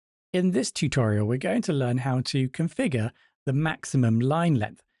In this tutorial, we're going to learn how to configure the maximum line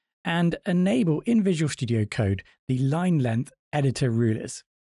length and enable in Visual Studio Code the line length editor rulers.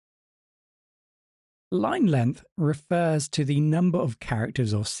 Line length refers to the number of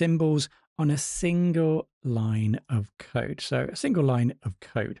characters or symbols on a single line of code. So a single line of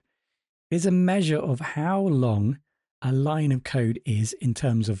code is a measure of how long a line of code is in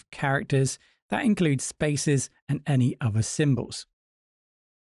terms of characters. That includes spaces and any other symbols.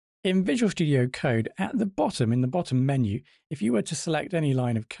 In Visual Studio Code, at the bottom, in the bottom menu, if you were to select any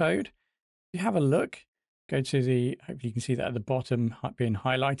line of code, you have a look, go to the, hopefully you can see that at the bottom being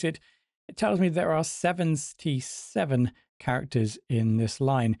highlighted. It tells me there are 77 characters in this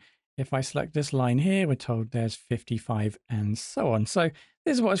line. If I select this line here, we're told there's 55 and so on. So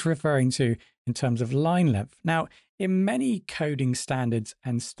this is what it's referring to in terms of line length. Now, in many coding standards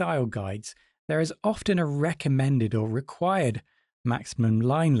and style guides, there is often a recommended or required maximum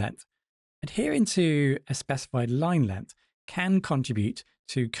line length. Adhering to a specified line length can contribute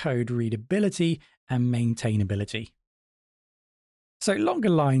to code readability and maintainability. So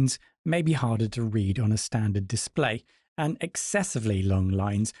longer lines may be harder to read on a standard display, and excessively long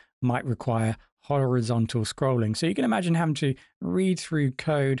lines might require horizontal scrolling. So you can imagine having to read through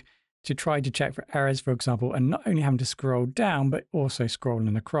code to try to check for errors, for example, and not only having to scroll down, but also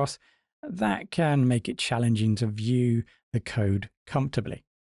scrolling across. That can make it challenging to view the code comfortably.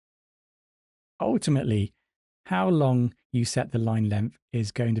 Ultimately, how long you set the line length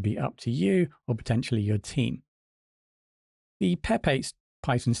is going to be up to you or potentially your team. The PEP8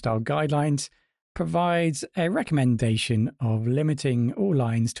 Python style guidelines provides a recommendation of limiting all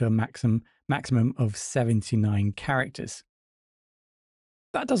lines to a maximum of 79 characters.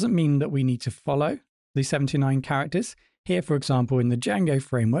 That doesn't mean that we need to follow the 79 characters. Here, for example, in the Django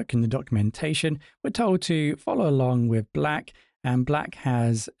framework, in the documentation, we're told to follow along with Black, and Black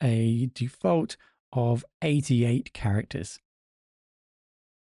has a default of 88 characters.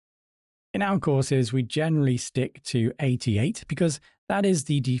 In our courses, we generally stick to 88 because that is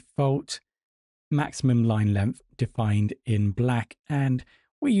the default maximum line length defined in Black, and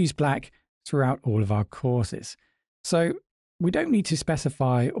we use Black throughout all of our courses. So we don't need to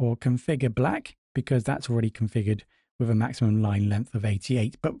specify or configure Black because that's already configured with a maximum line length of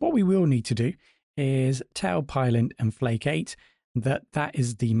 88. But what we will need to do is tell Pylint and Flake8 that that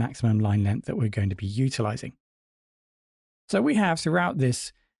is the maximum line length that we're going to be utilizing. So we have throughout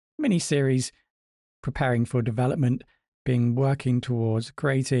this mini series preparing for development been working towards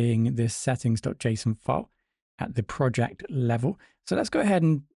creating this settings.json file at the project level. So let's go ahead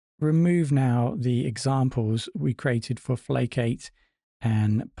and remove now the examples we created for Flake8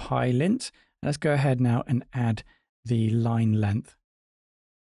 and Pylint. Let's go ahead now and add the line length.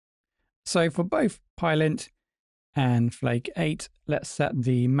 So for both Pylint and Flake8, let's set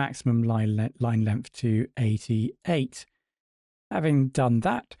the maximum line length to 88. Having done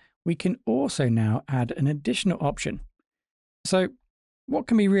that, we can also now add an additional option. So what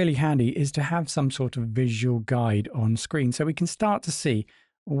can be really handy is to have some sort of visual guide on screen so we can start to see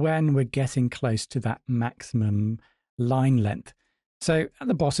when we're getting close to that maximum line length. So at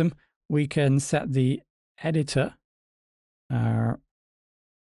the bottom, we can set the editor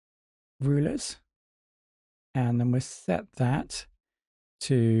rulers, and then we'll set that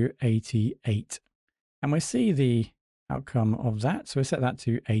to 88. And we'll see the outcome of that. So we'll set that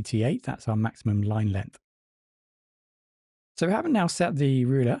to 88. That's our maximum line length. So we haven't now set the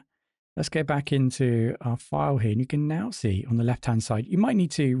ruler. Let's go back into our file here, and you can now see on the left-hand side, you might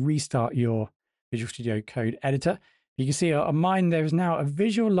need to restart your Visual Studio Code editor. You can see on mine, there is now a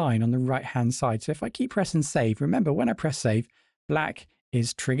visual line on the right-hand side. So if I keep pressing save, remember when I press save, Black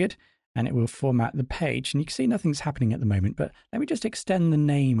is triggered and it will format the page. And you can see nothing's happening at the moment, but let me just extend the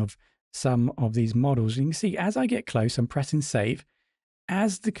name of some of these models. You can see as I get close, I'm pressing save.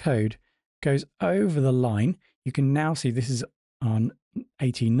 As the code goes over the line, you can now see this is on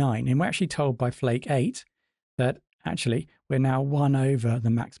 89. And we're actually told by Flake8 that actually we're now 1 over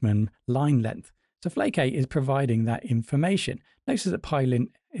the maximum line length. So Flake8 is providing that information. Notice that Pylint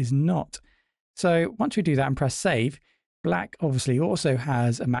is not. So once we do that and press save, Black obviously also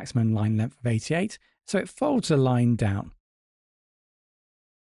has a maximum line length of 88. So it folds the line down.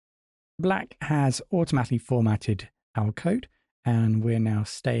 Black has automatically formatted our code, and we're now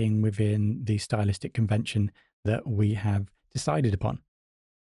staying within the stylistic convention that we have decided upon.